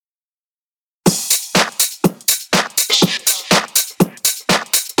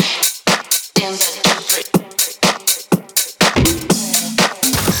Welcome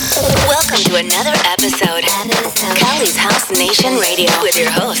to another episode of Cali's House Nation Radio with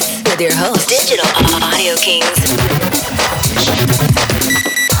your hosts, Digital Audio Kings.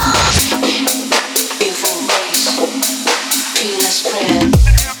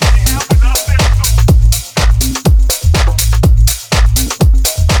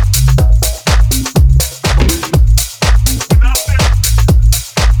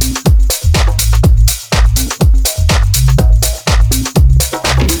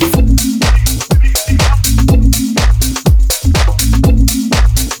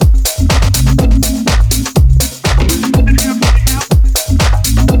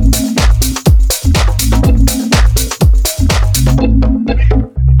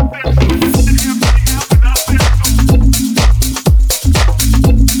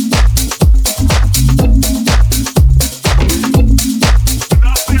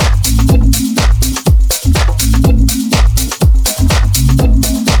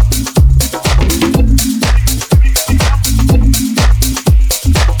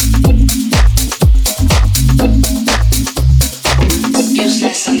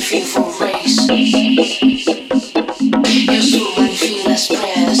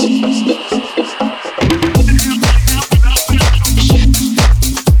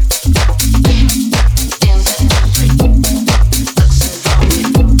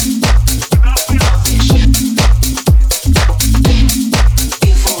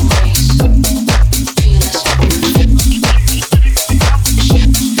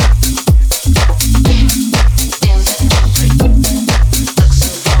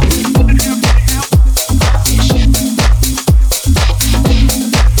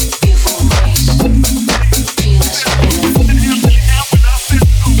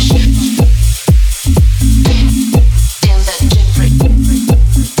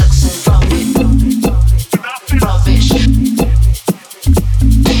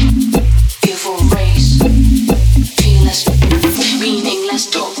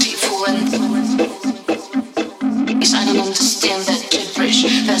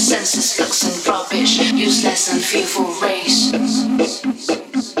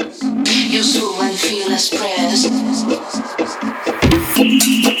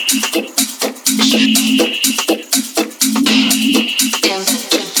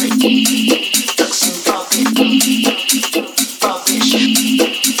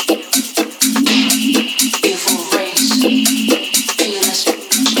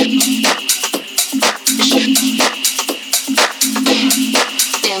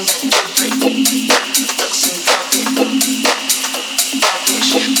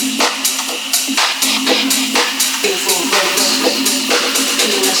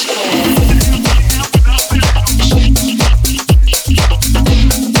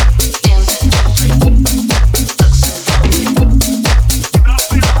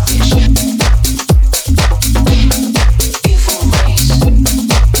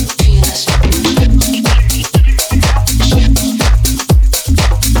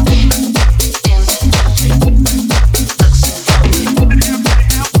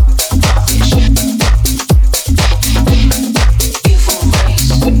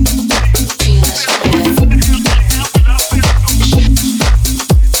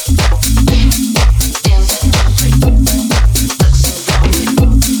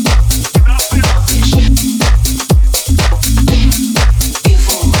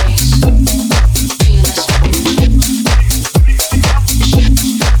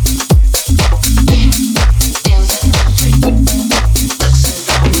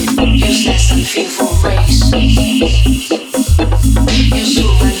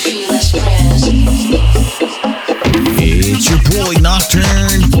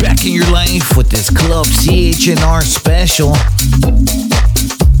 C HNR special.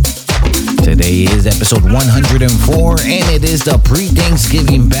 Today is episode 104 and it is the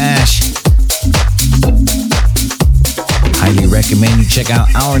pre-Thanksgiving bash. Highly recommend you check out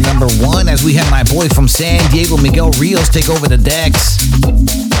our number one as we have my boy from San Diego, Miguel Rios, take over the decks.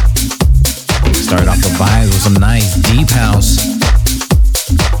 Start off the vibes with some nice deep house.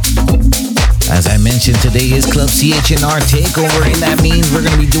 As I mentioned, today is Club C HNR Takeover, and that means we're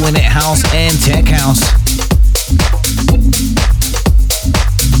going to be doing it house and tech house.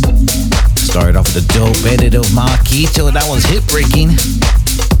 Started off with a dope edit of Maquito that was hit breaking.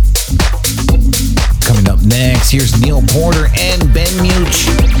 Coming up next, here's Neil Porter and Ben Much.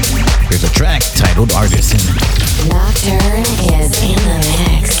 Here's a track titled Artisan. Nocturne is in the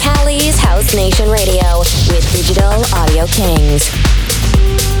mix. Cali's House Nation Radio with Digital Audio Kings.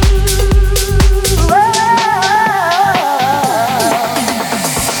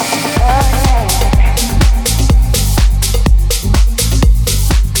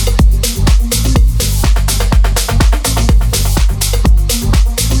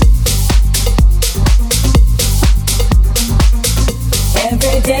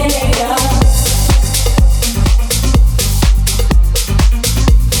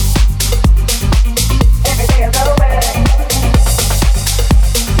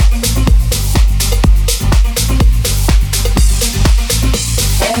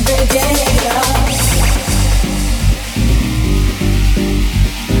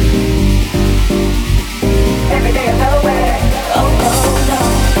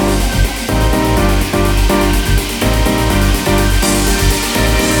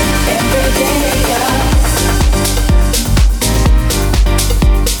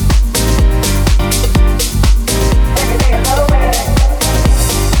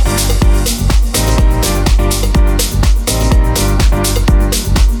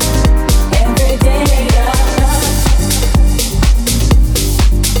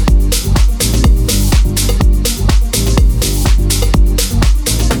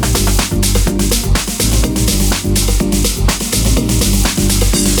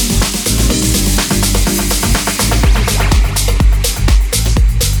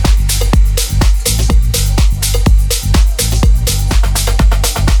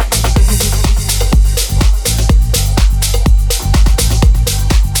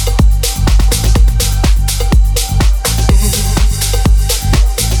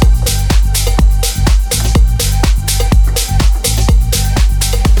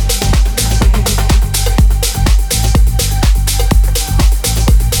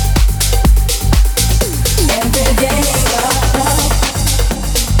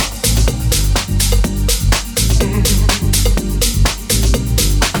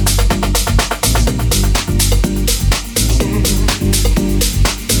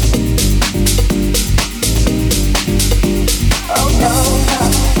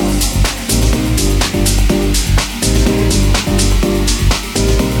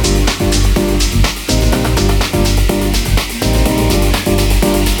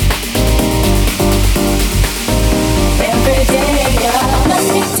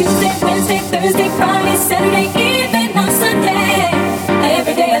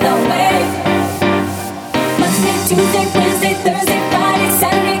 Tuesday, Wednesday, Thursday, Friday,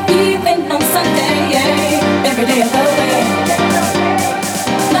 Saturday, even on Sunday, yeah. Every day of the week.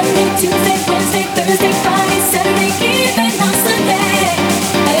 Monday, Tuesday, Wednesday, Thursday, Friday, Saturday, even on Sunday.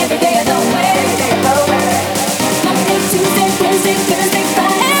 Every day of the week. Monday, Tuesday, Wednesday, Thursday,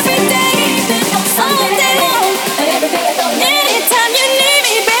 Friday, every day, even on Sunday. Every day of the week. Anytime you need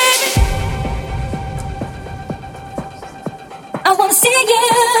me, baby, I wanna see you.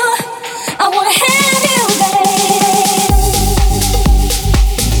 I wanna have you, baby.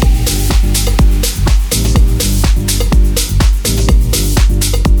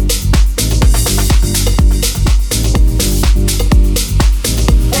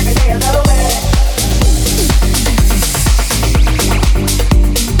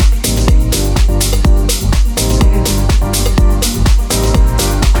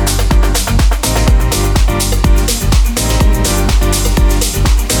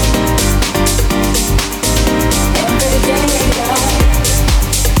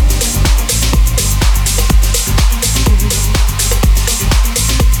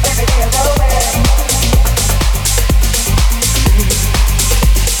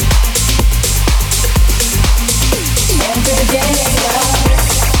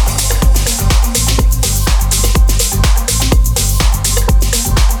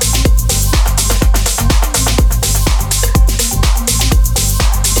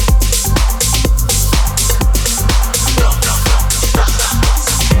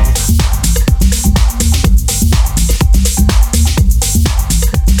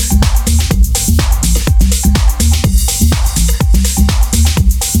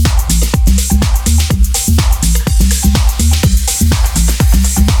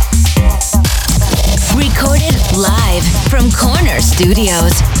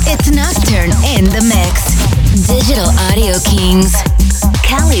 Studios. It's Nocturne in the mix. Digital Audio Kings.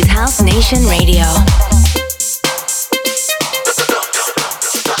 Cali's House Nation Radio.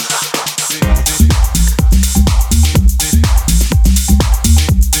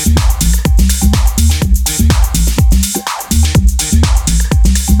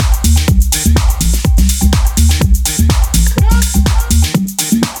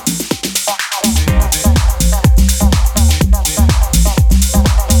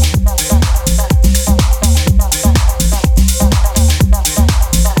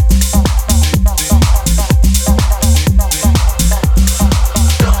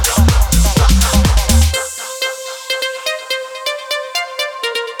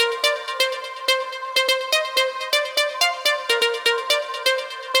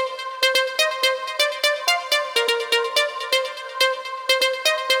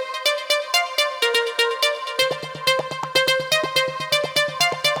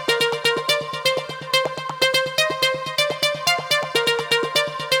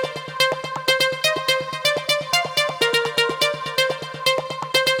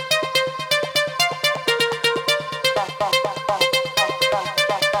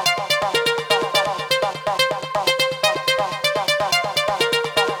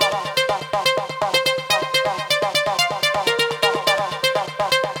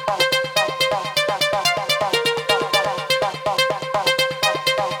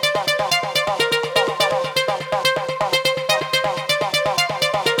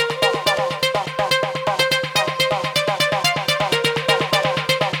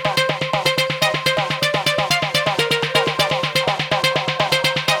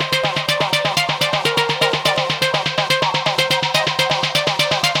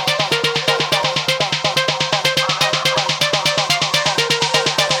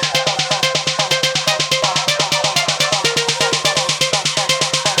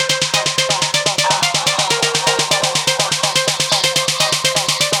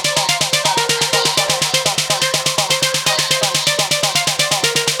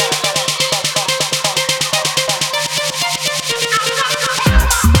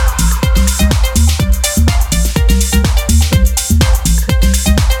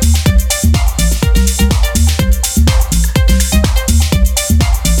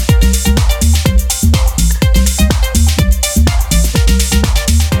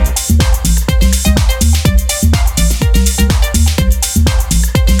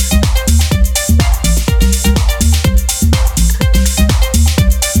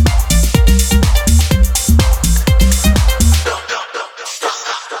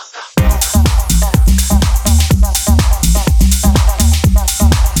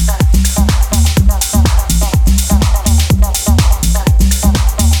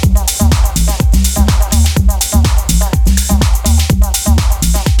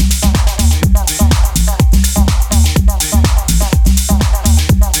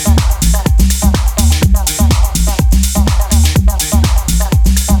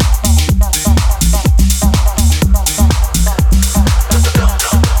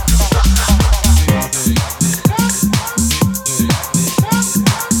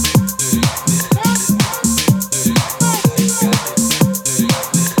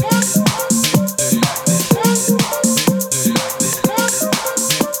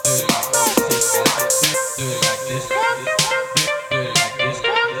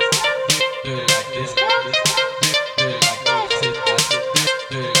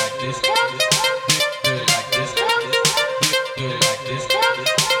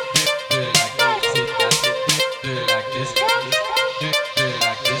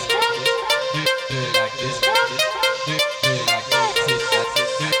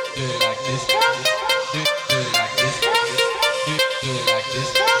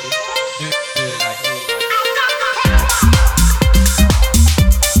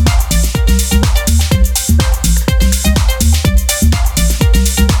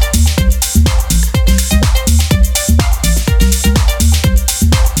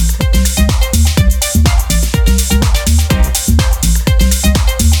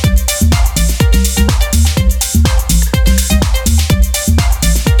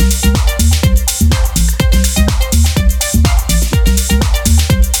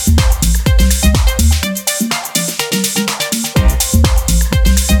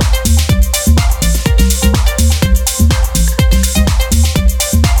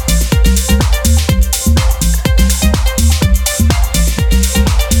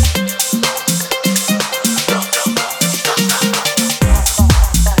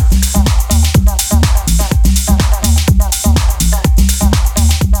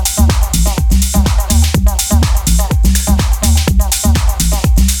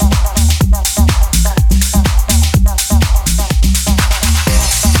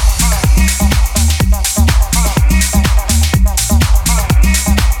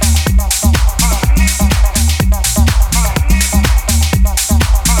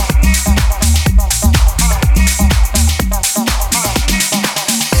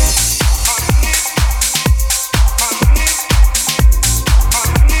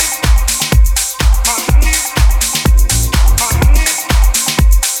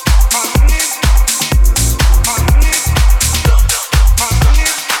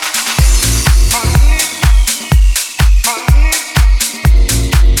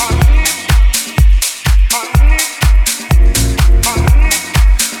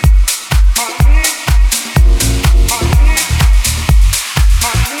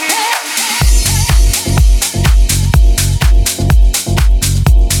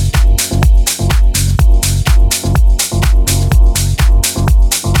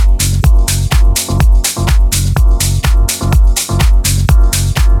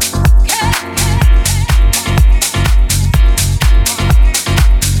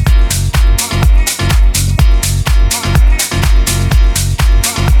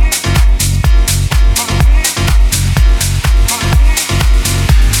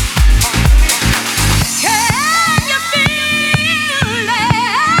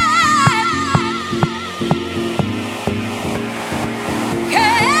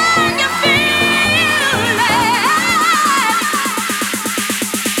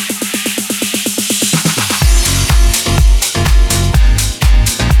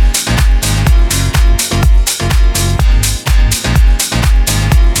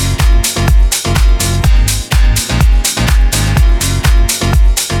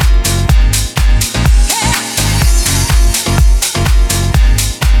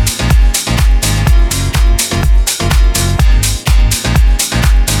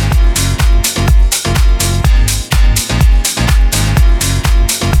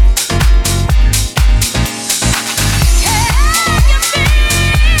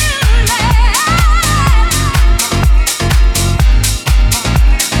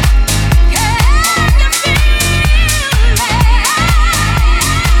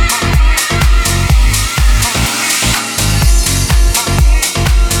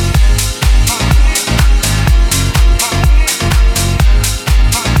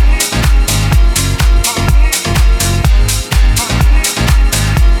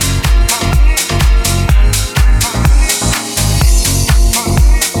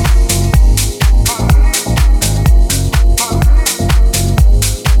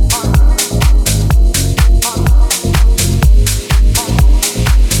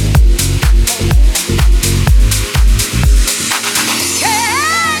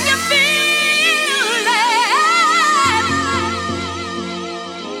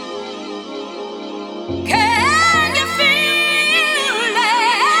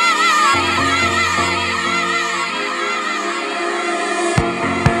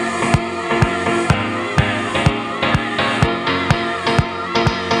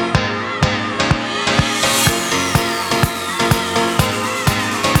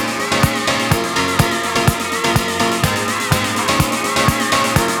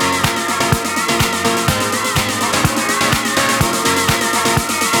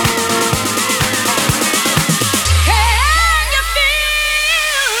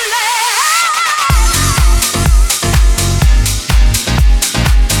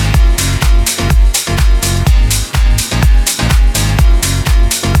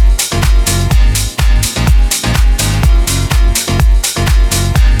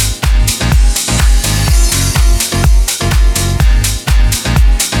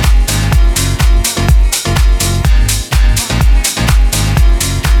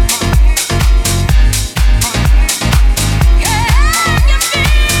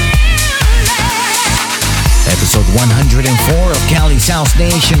 4 of Cali's House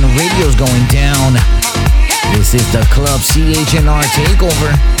Nation Radio's going down. This is the Club C HNR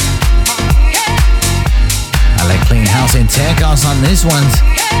Takeover. I like playing house and tech house on this one.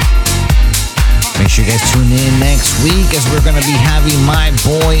 Make sure you guys tune in next week as we're going to be having my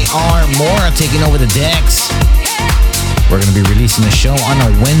boy R. Mora taking over the decks. We're going to be releasing the show on a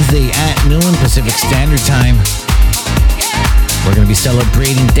Wednesday at noon Pacific Standard Time. We're going to be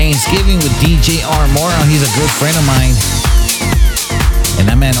celebrating Thanksgiving with DJ R. Mora. He's a good friend of mine. And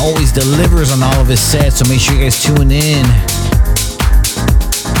that man always delivers on all of his sets, so make sure you guys tune in.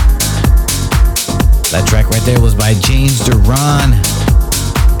 That track right there was by James Duran,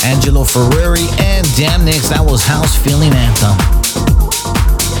 Angelo Ferrari, and Dan Nix. That was House Feeling Anthem.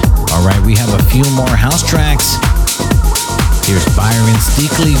 Alright, we have a few more house tracks. Here's Byron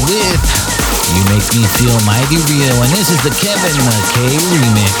Steakley with You Make Me Feel Mighty Real, and this is the Kevin McKay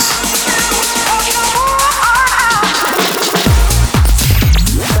remix.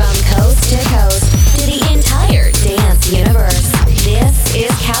 From coast to coast to the entire dance universe, this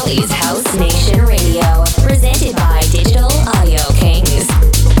is Cali's House Nation Radio, presented by Digital Audio Kings.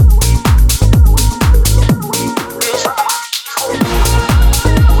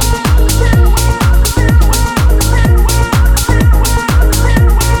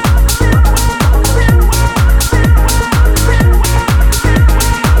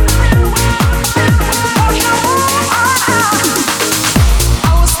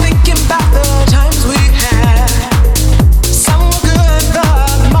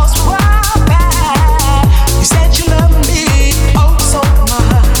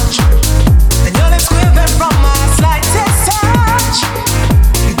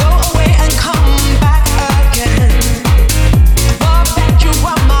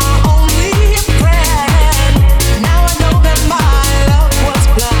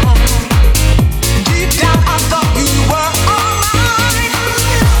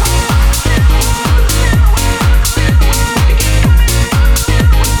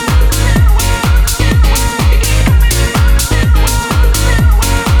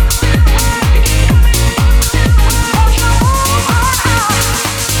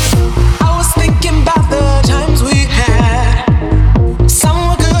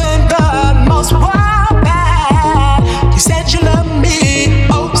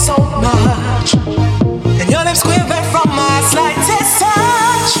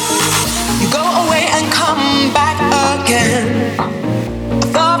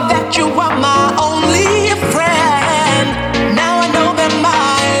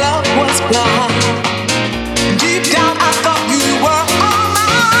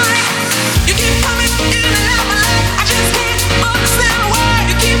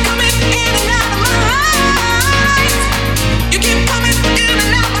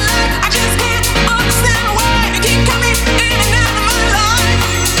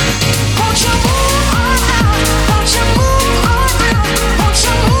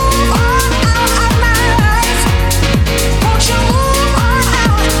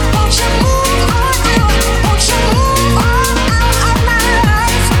 Move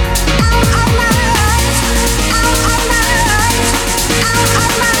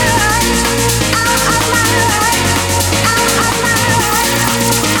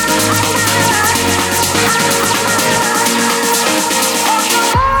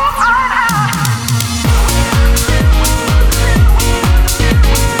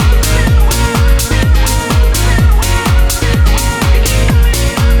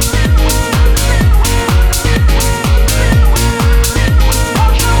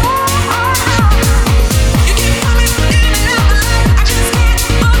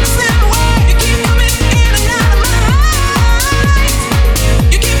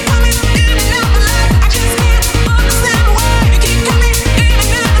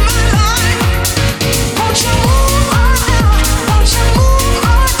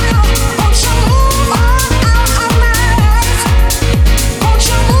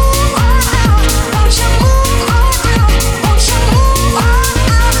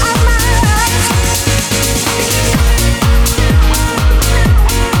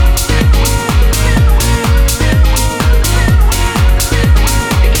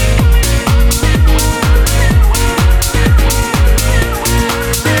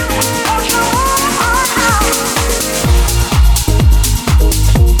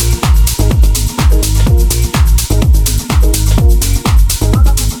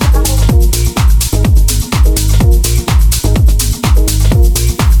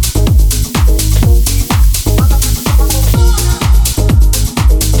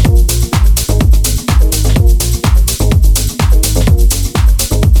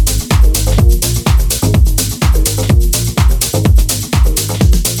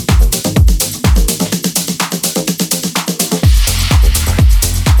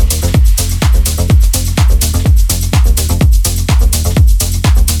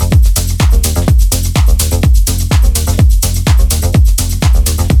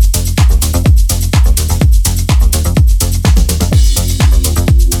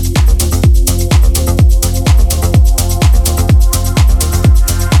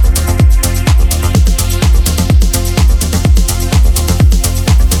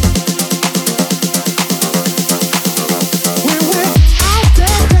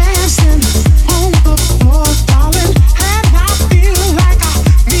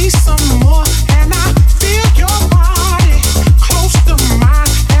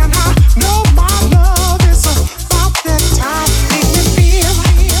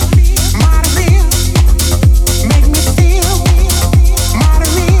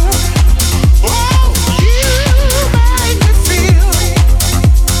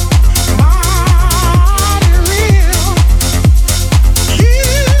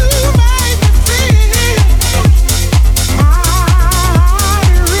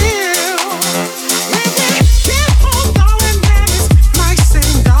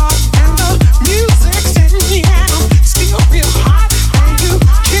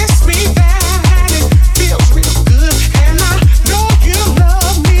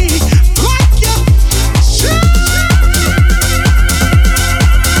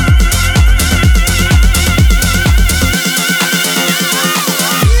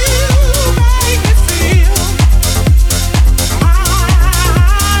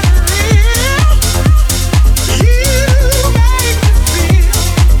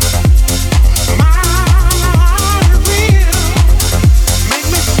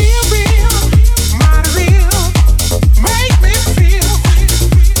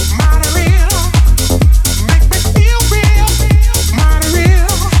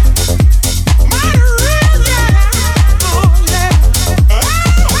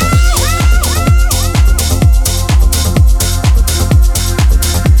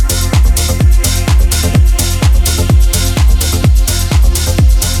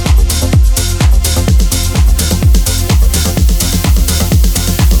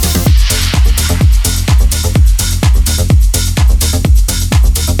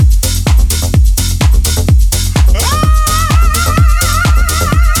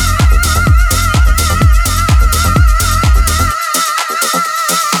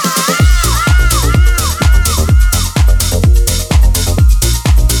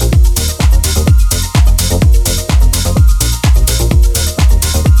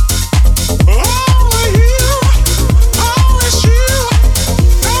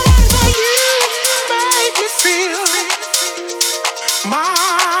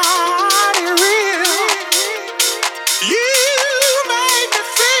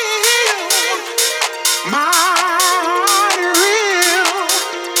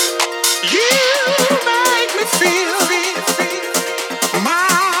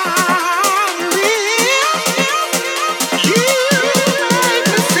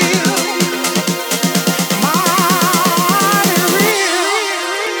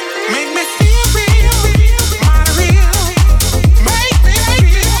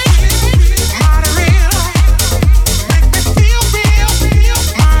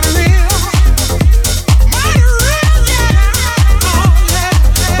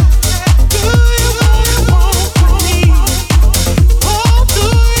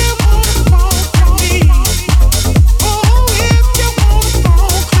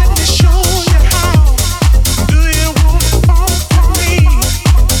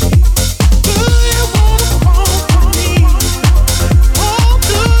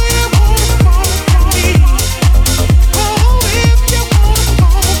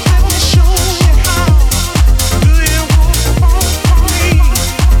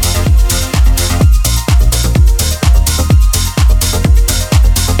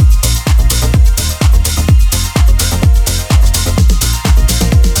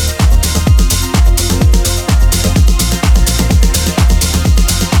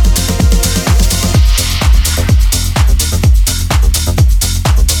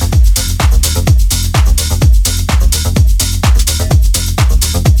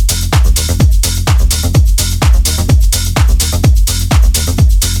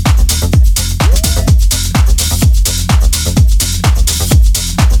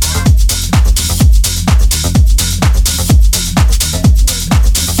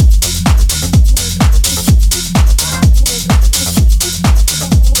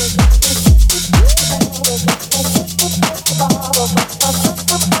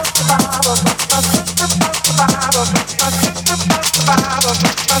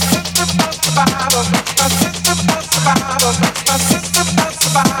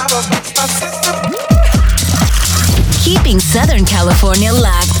California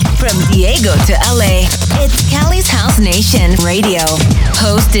lap from Diego to LA. It's Cali's House Nation Radio,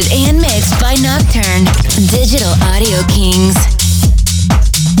 hosted and mixed by Nocturne, Digital Audio Kings.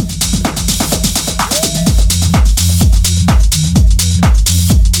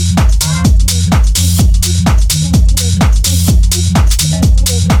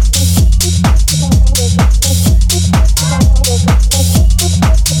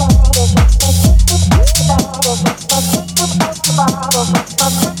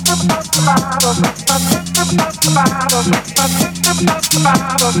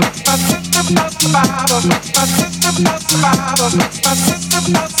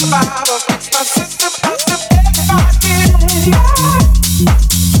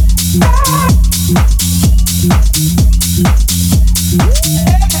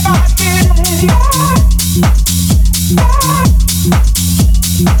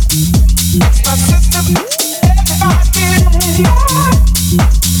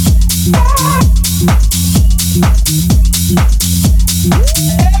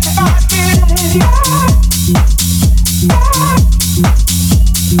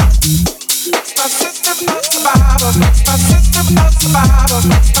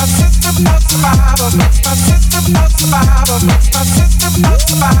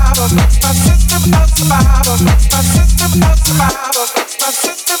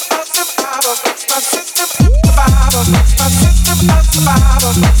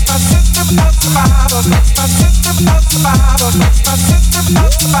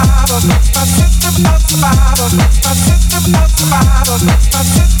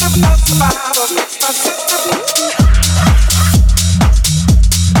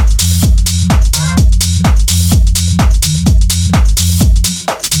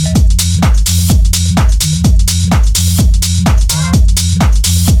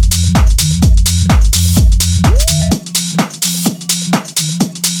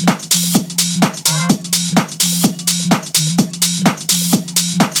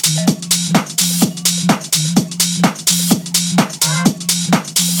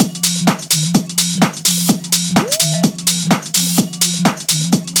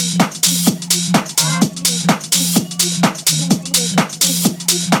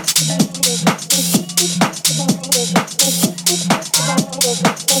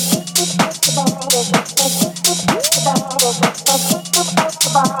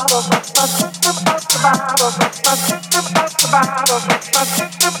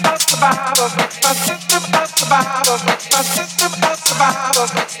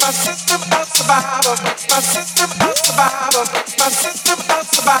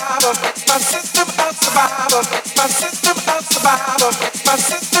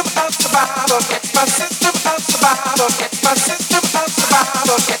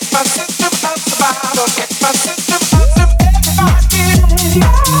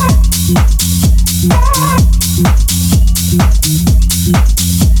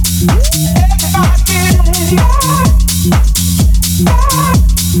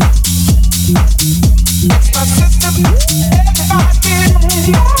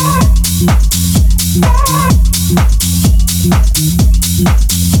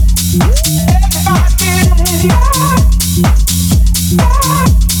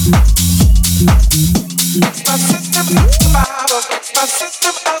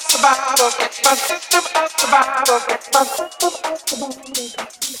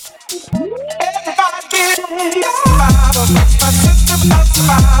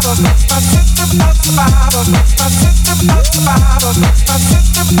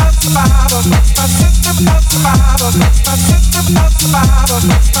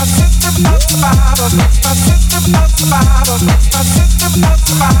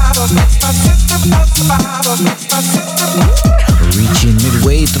 Reaching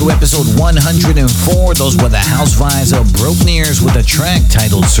midway through episode 104, those were the house vibes of Broke Nears with a track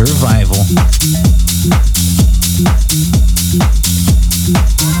titled Survival.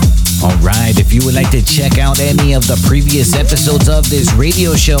 Alright, if you would like to check out any of the previous episodes of this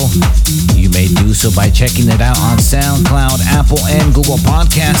radio show, you may do so by checking it out on SoundCloud, Apple, and Google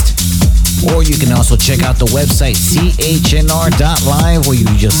Podcast. Or you can also check out the website chnr.live, where you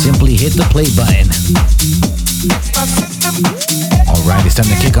just simply hit the play button. Alright, it's time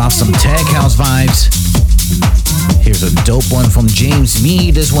to kick off some tech house vibes. Here's a dope one from James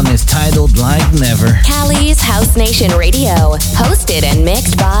Mead. This one is titled Like Never. Cali's House Nation Radio, hosted and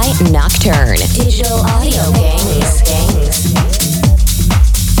mixed by Nocturne, Digital Audio Kings.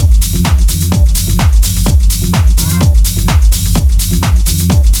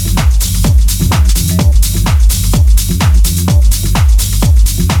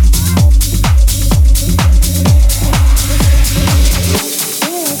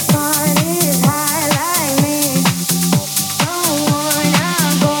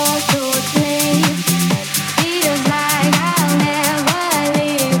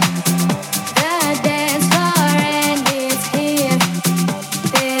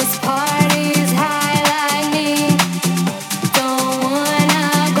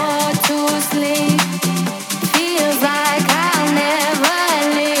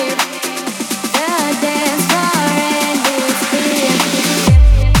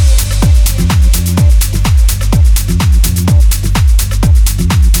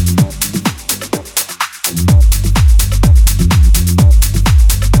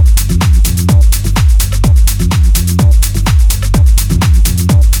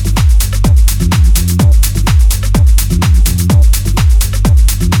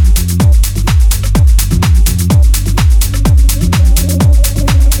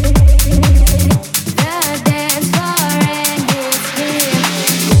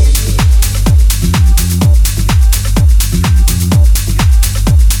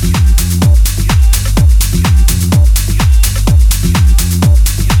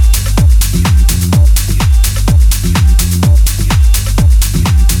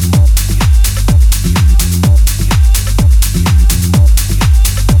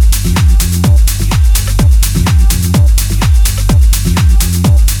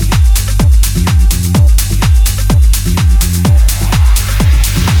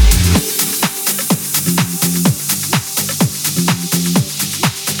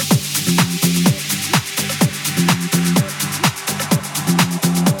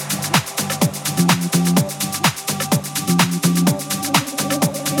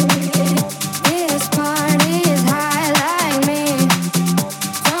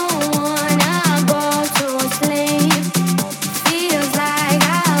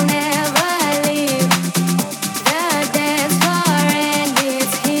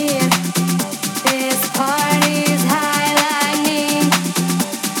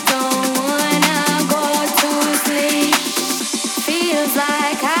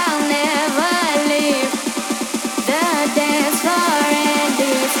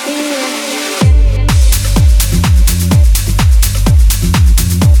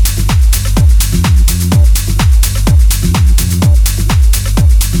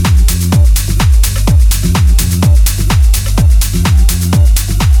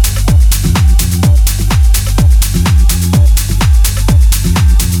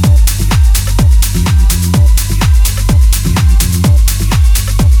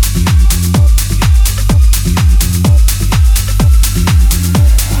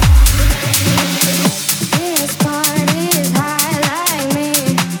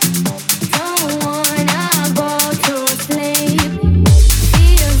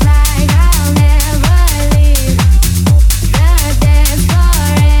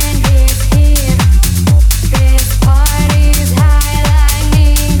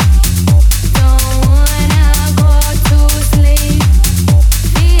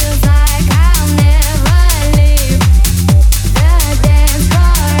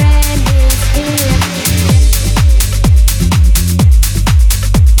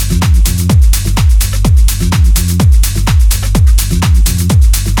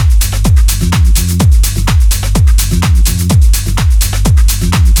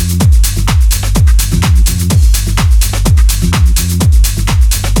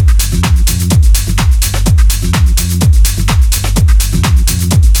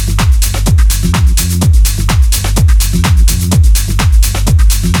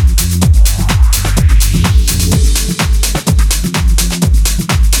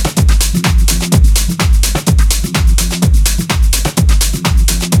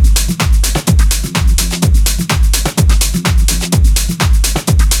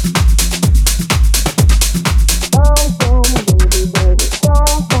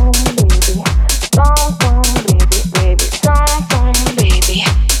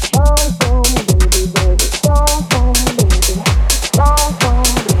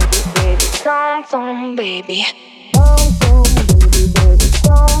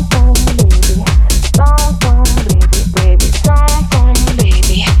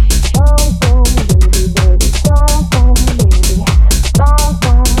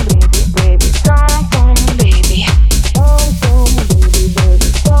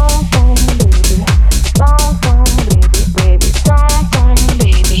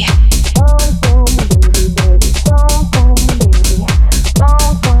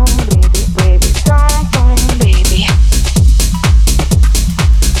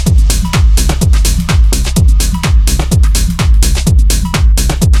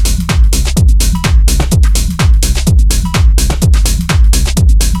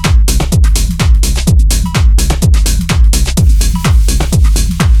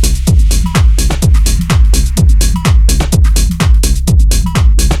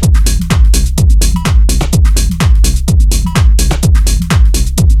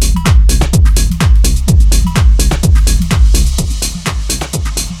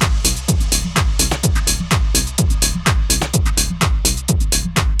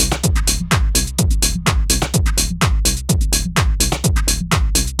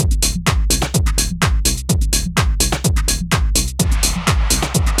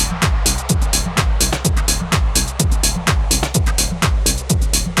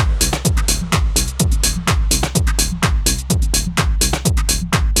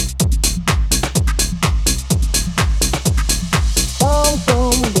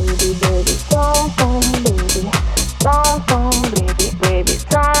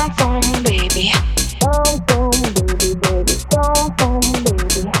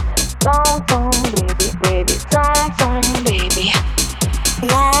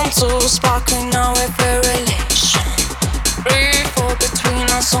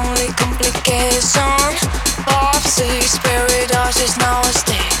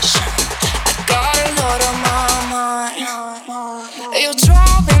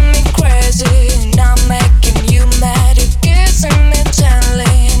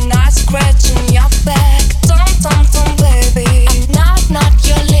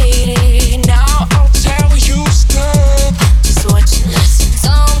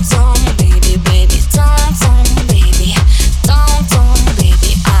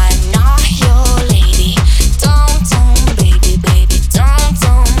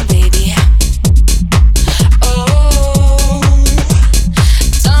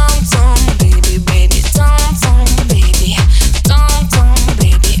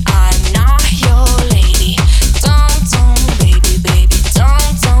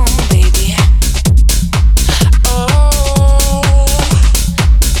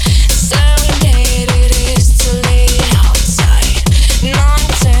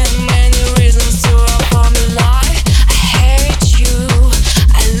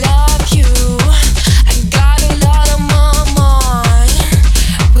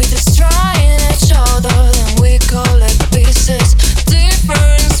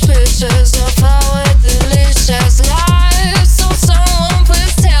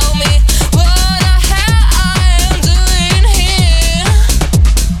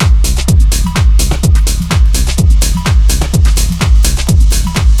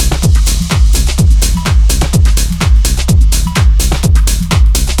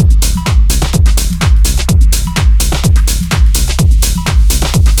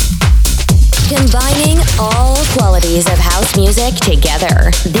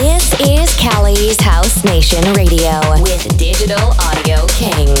 together. This is Cali's House Nation Radio with Digital Audio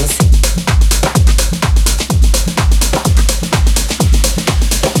Kings.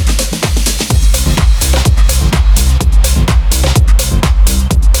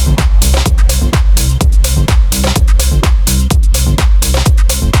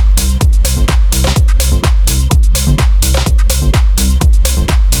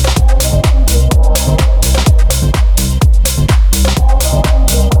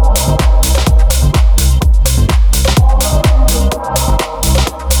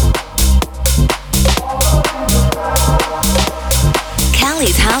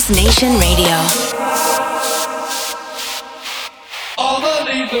 Nation Radio. All the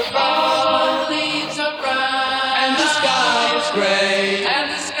leaves are brown, and the sky is gray,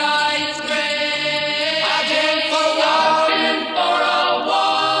 I came for a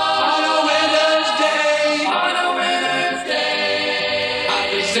walk on a winter's day. I'd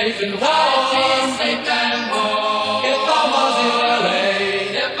be safe and warm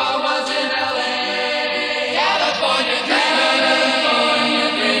if I was in LA. California dreaming,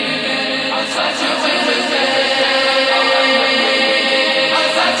 I'm such a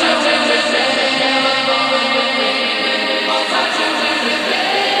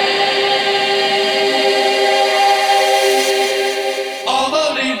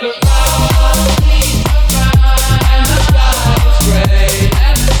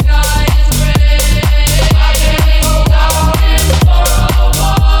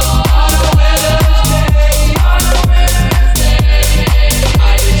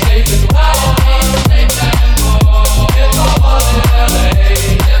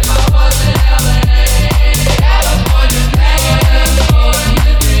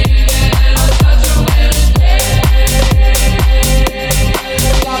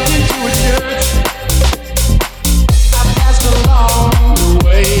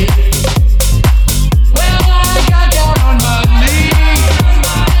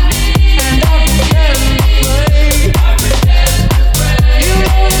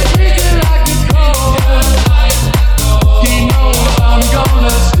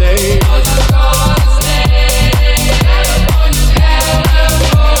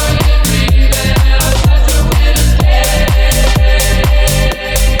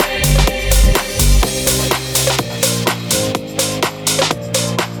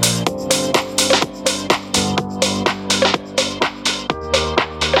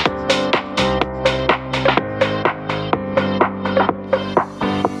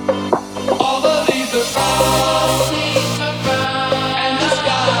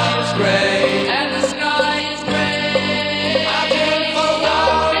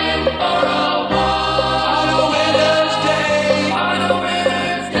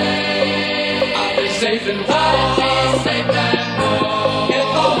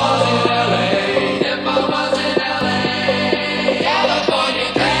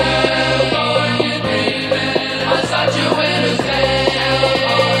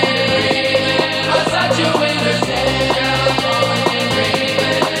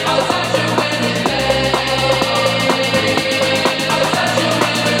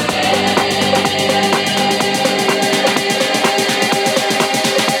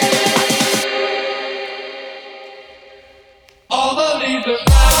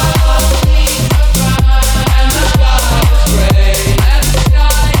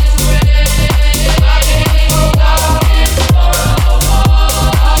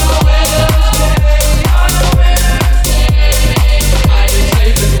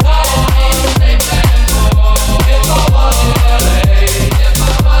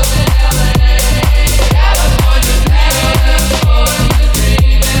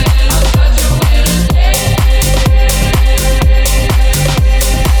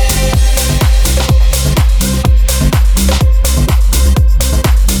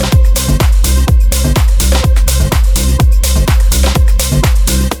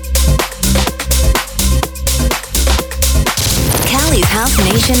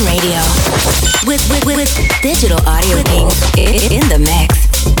Digital Audio Kings in the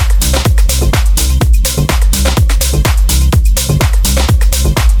mix.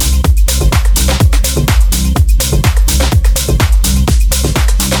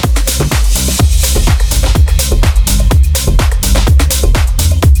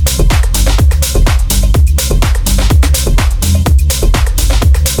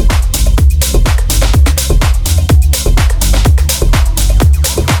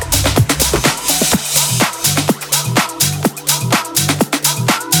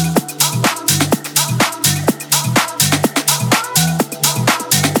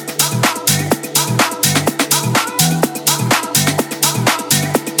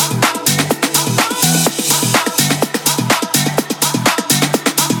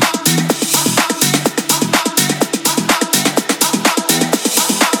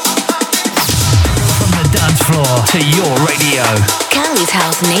 To your radio. Cali's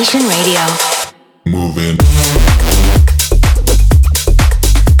House Nation Radio. Moving.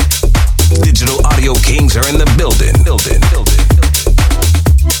 Digital Audio Kings are in the building. Moving.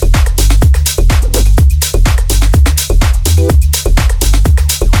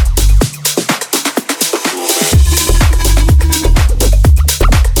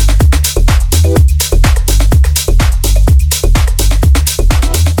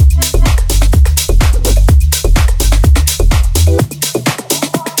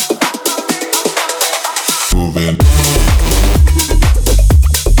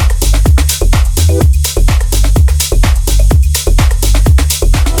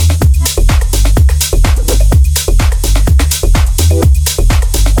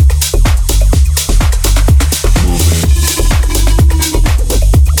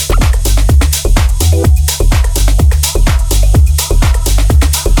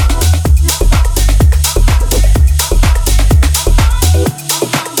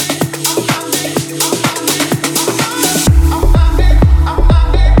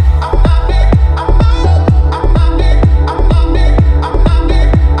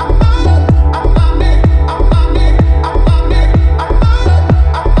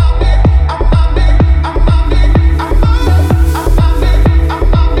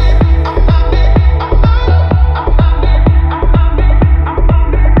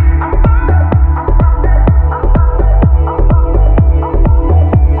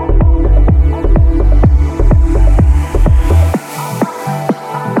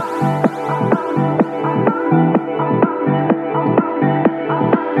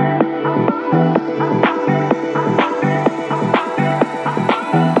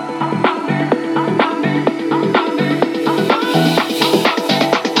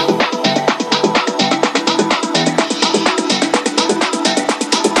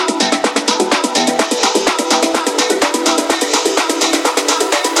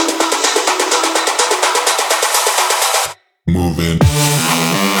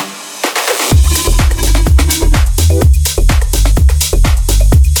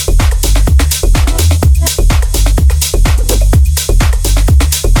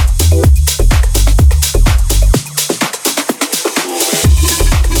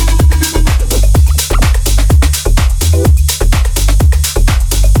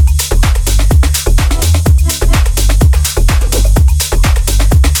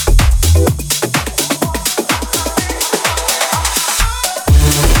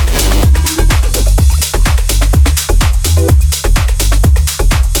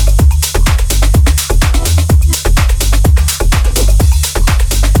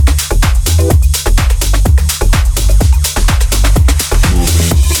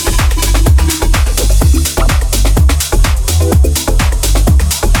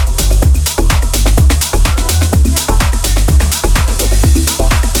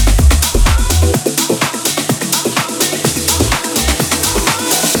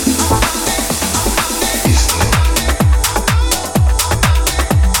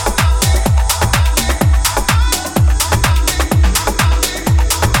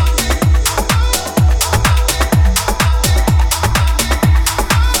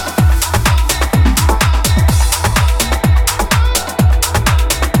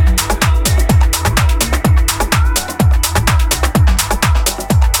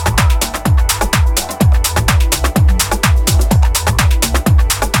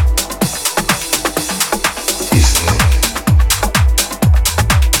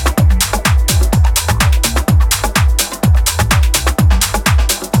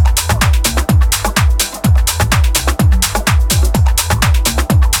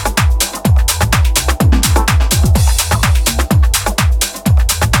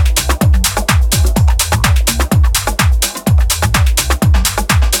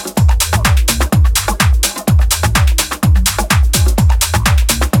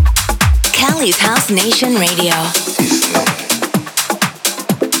 Cali's House Nation Radio.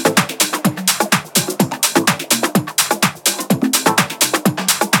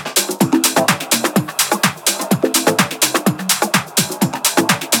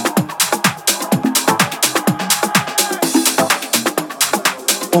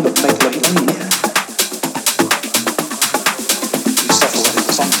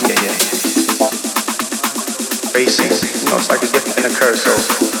 It's like a gift and a curse, so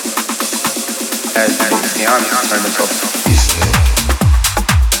as the army turned into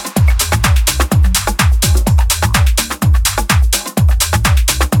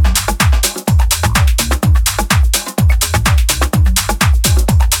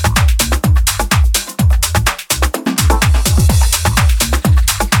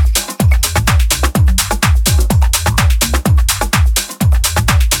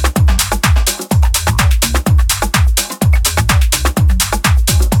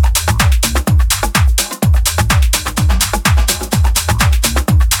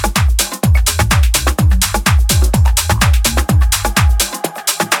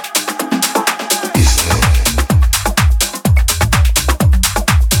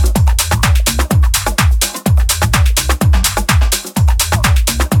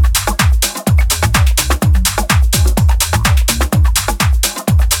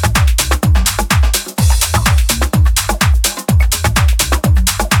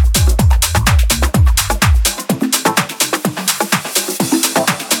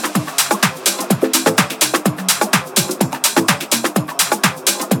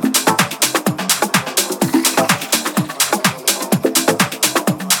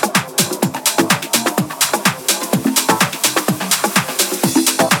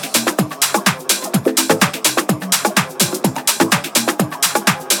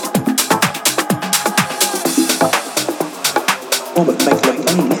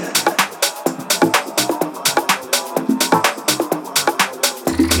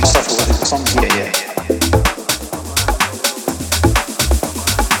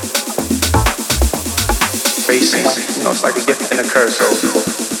it's like a gift and a curse, so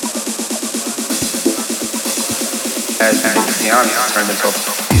as the army turned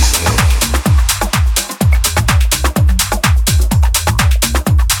into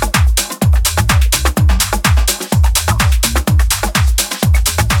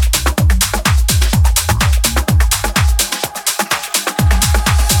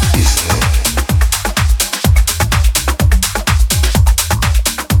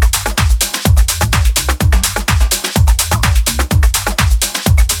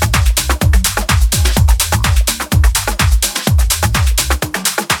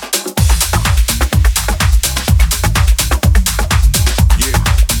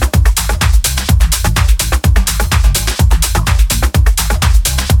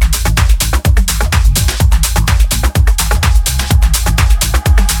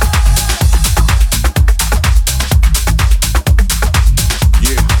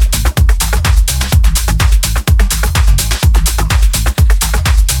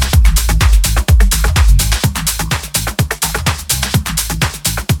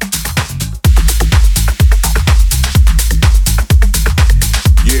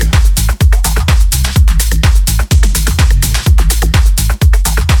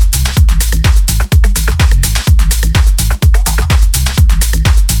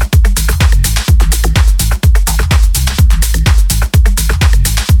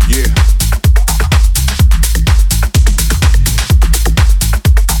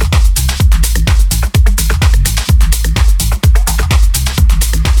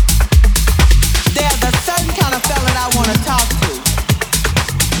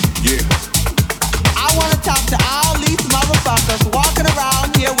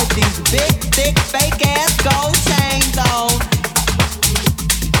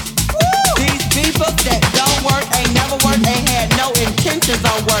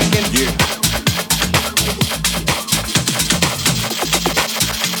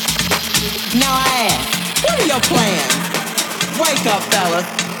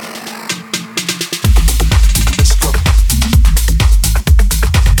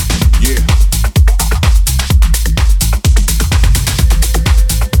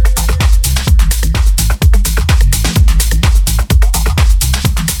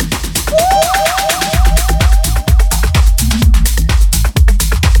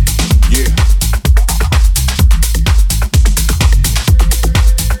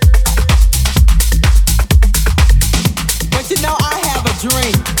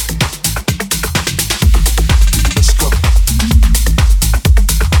Drink.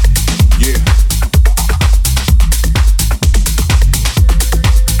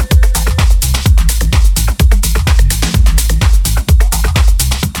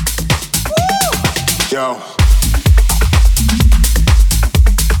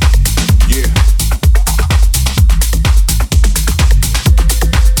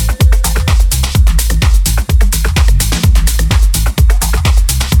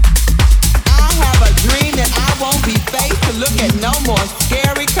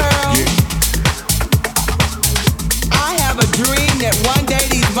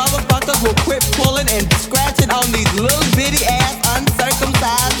 will quit pulling and scratching on these little bitty ass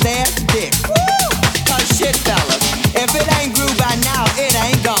uncircumcised ass dicks. Woo! Cause shit, fellas, if it ain't grew by now, it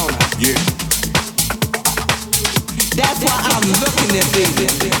ain't gonna. Yeah. That's why I'm looking this evening.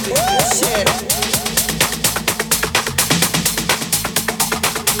 Woo! Shit.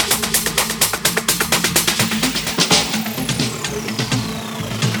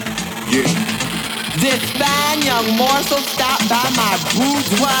 Yeah. This fine young morsel stopped by my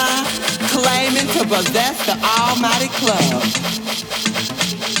boudoir, claiming to possess the almighty club.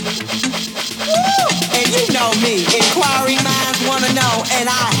 Woo! And you know me, inquiring minds wanna know, and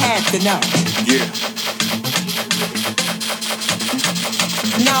I had to know. Yeah.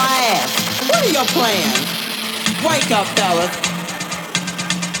 Now I ask, what are your plans? Wake up, fellas.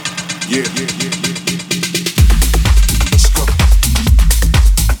 Yeah, yeah, yeah, yeah.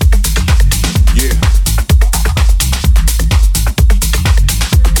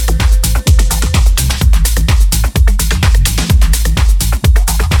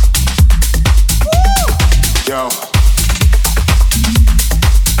 Yo.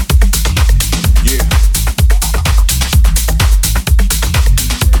 Yeah.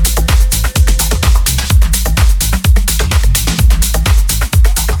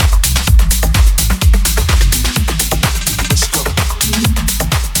 Let's go.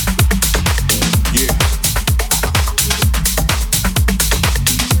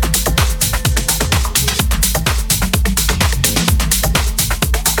 Yeah.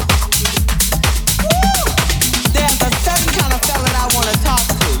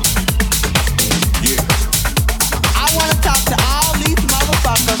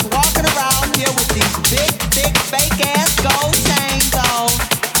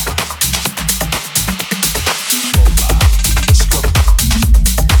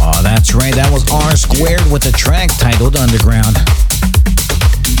 That's right, that was R Squared with a track titled Underground.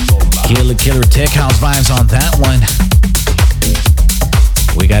 Killer tech house vibes on that one.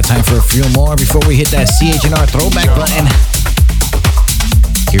 We got time for a few more before we hit that C HNR throwback button.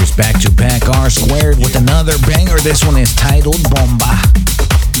 Here's back to back R Squared with another banger. This one is titled Bomba.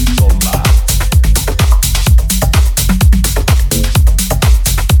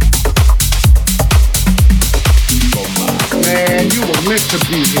 Man, you were meant to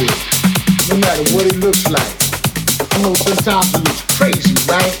be here, no matter what it looks like. I know sometimes it looks crazy,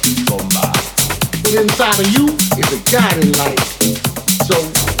 right? But inside of you is a guiding light. So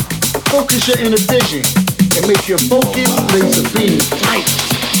focus your inner vision and make your focus laser beam tight.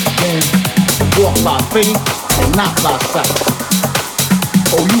 Then walk by faith and not by sight.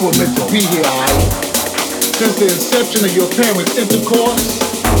 Oh, you were meant to be here, alright? Since the inception of your parents' intercourse,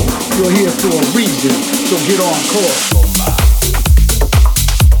 you're here for a reason, so get on course.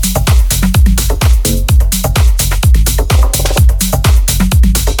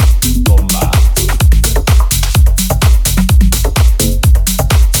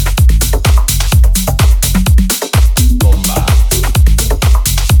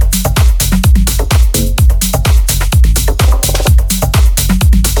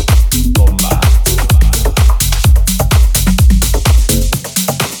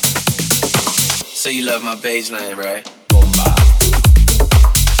 So you love my baseline, right?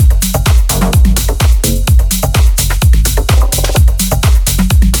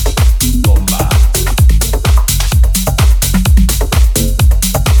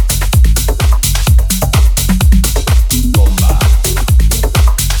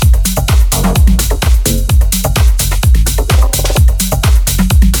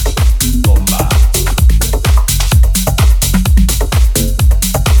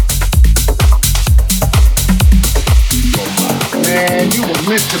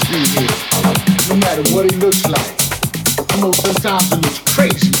 Meant to be here, no matter what it looks like. I know sometimes it looks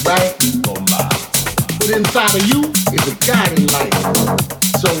crazy, right? But inside of you is a guiding light.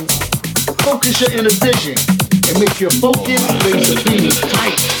 So focus your inner vision and make your focus laser beam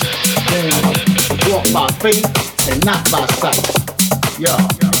tight. Then walk by faith and not by sight. Yo,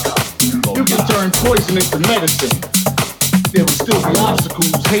 you can turn poison into medicine. There will still be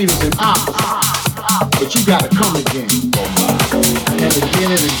obstacles, haters, and odds. But you gotta come again. And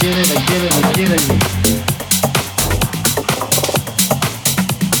again and again and again and again and again.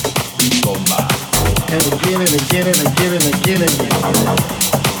 And again and again and again and again and again.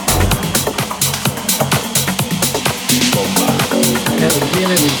 And again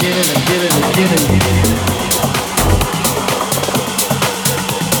and again and again and again and again.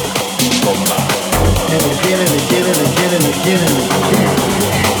 And again and again and again and again and again.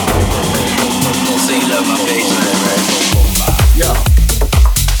 So you love my baseline, right? Yo.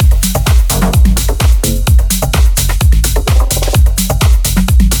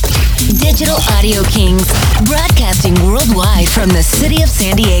 Digital Audio Kings, broadcasting worldwide from the city of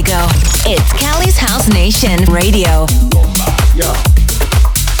San Diego. It's Cali's House Nation Radio. Yeah.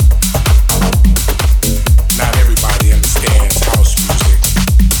 Not everybody understands house music.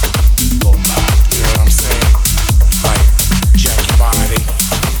 You know what I'm saying? Like Jackie Body,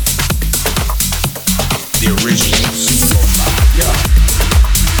 the originals. Yeah.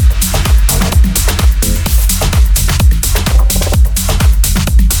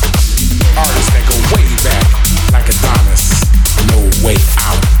 Artists that go way back, like Adonis, No Way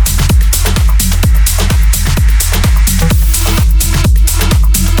Out.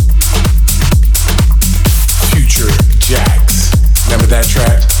 Future Jacks, remember that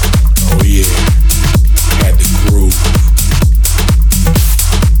track? Oh yeah, had the groove.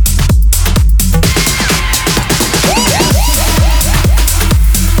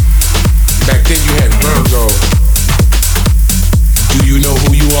 Back then you had Virgo. Do you know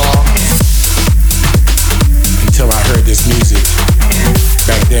who you are? Until I heard this music.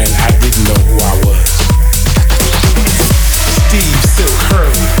 Back then I didn't know who I was. Steve Silk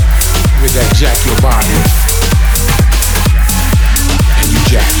Hurley with that Jack Your Body. And you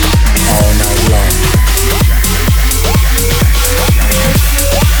jack all night long.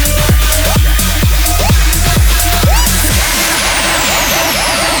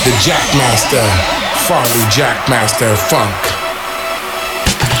 The Jackmaster, Farley Jackmaster Funk.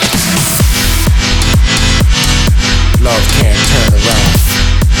 Love Can't Turn Around.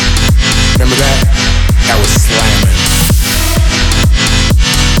 Remember that? That was slamming.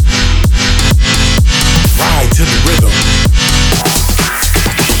 Ride to the rhythm.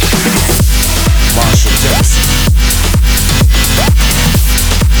 Marshall Jefferson.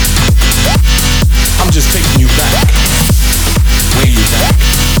 I'm just taking you back. Way back.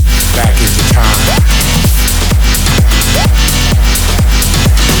 Back into time.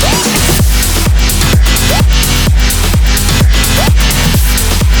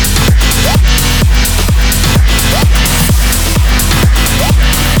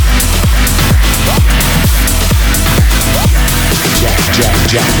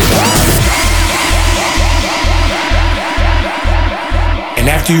 Jack it out. And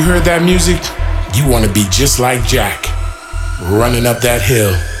after you heard that music, you want to be just like Jack, running up that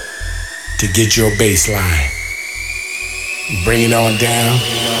hill to get your bass line. Bring it on down.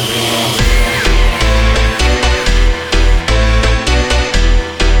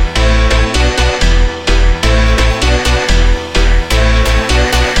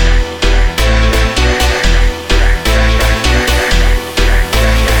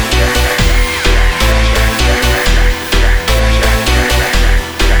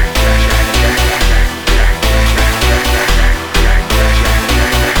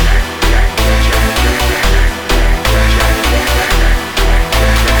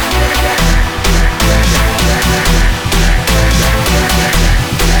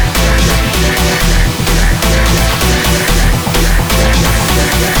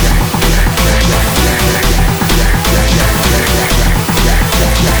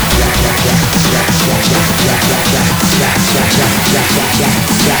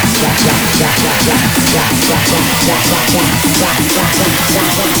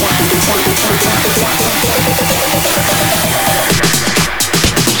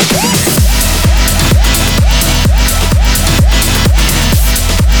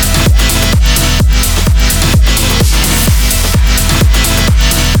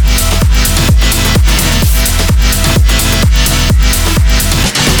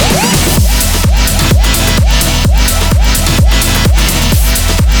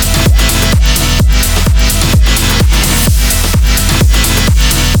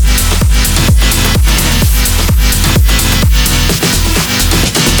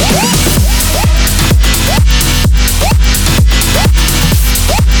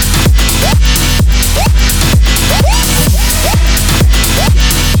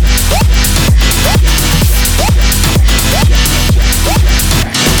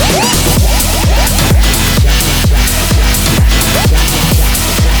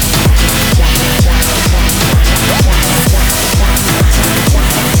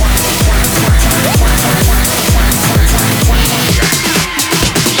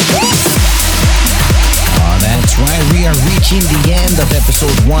 reaching the end of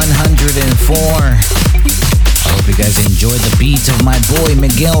episode 104. I hope you guys enjoyed the beats of my boy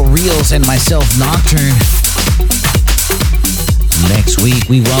Miguel Reels and myself, Nocturne. Next week,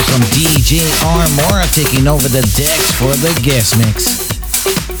 we welcome DJ Mora taking over the decks for the guest mix.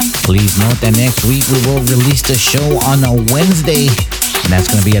 Please note that next week we will release the show on a Wednesday, and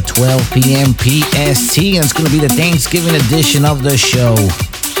that's going to be at 12 p.m. PST, and it's going to be the Thanksgiving edition of the show.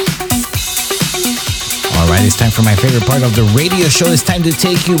 Alright, it's time for my favorite part of the radio show. It's time to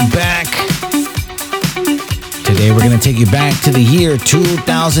take you back. Today we're going to take you back to the year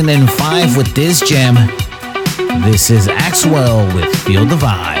 2005 with this gem. This is Axwell with Feel the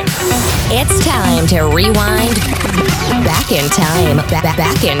Vibe. It's time to rewind back in time.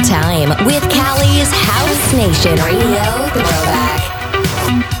 Back in time with Cali's House Nation Radio Throwback.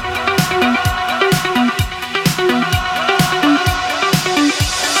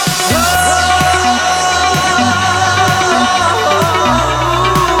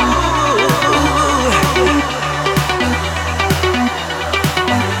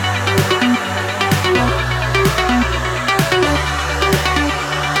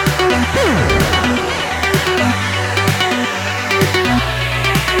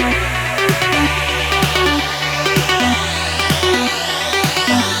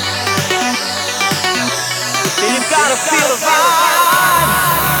 You gotta feel the vibe.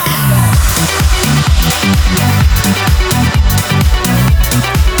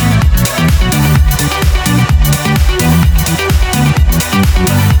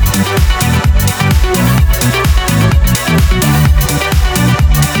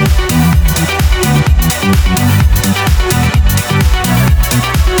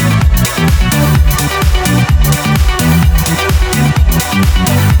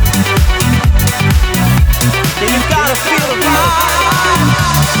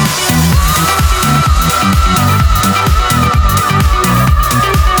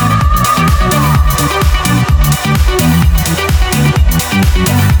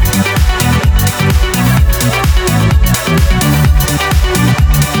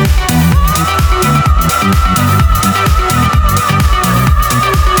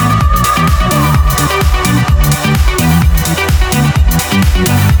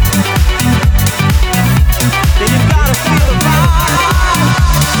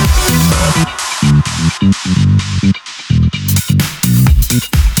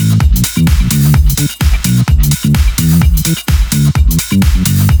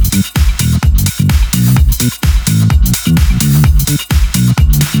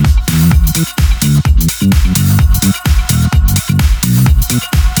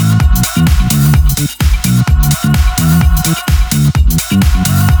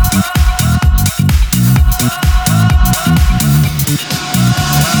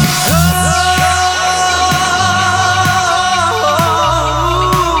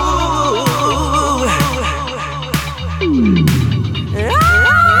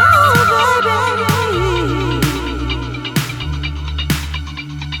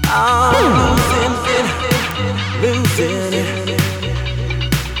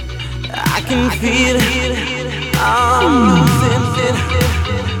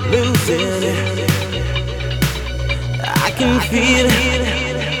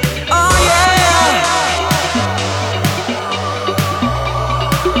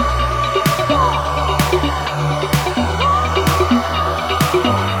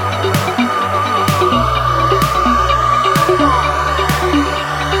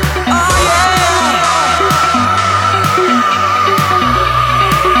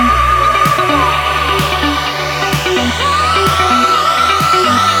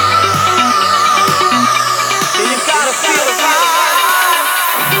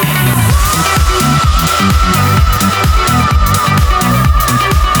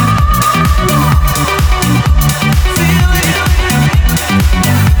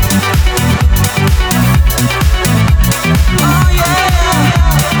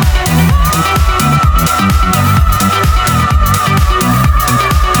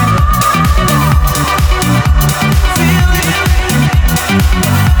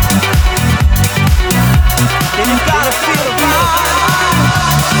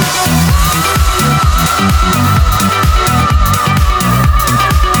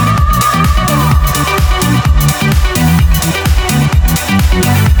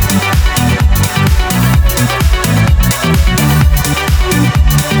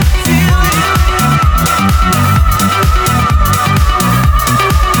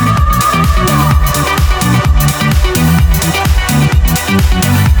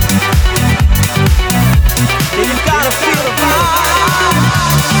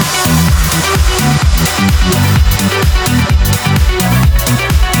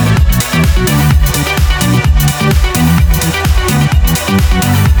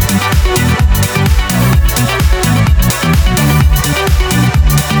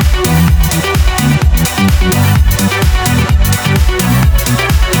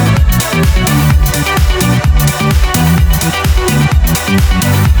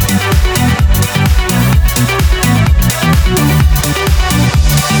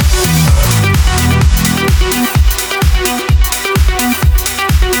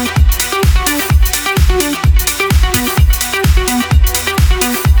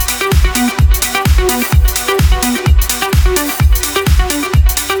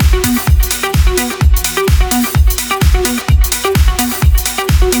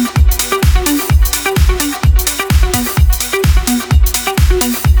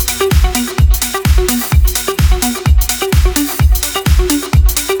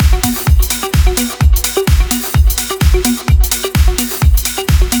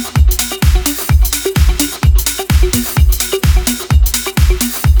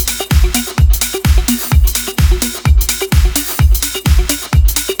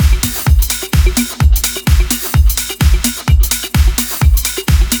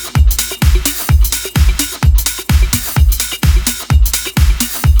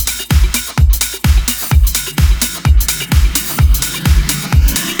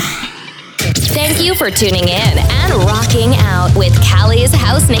 you for tuning in and rocking out with Cali's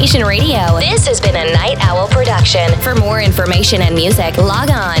House Nation Radio. This has been a Night Owl production. For more information and music,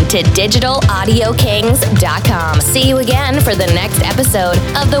 log on to digitalaudiokings.com. See you again for the next episode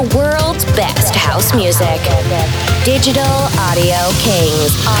of the world's best house music. Digital Audio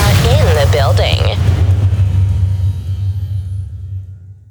Kings are in the building.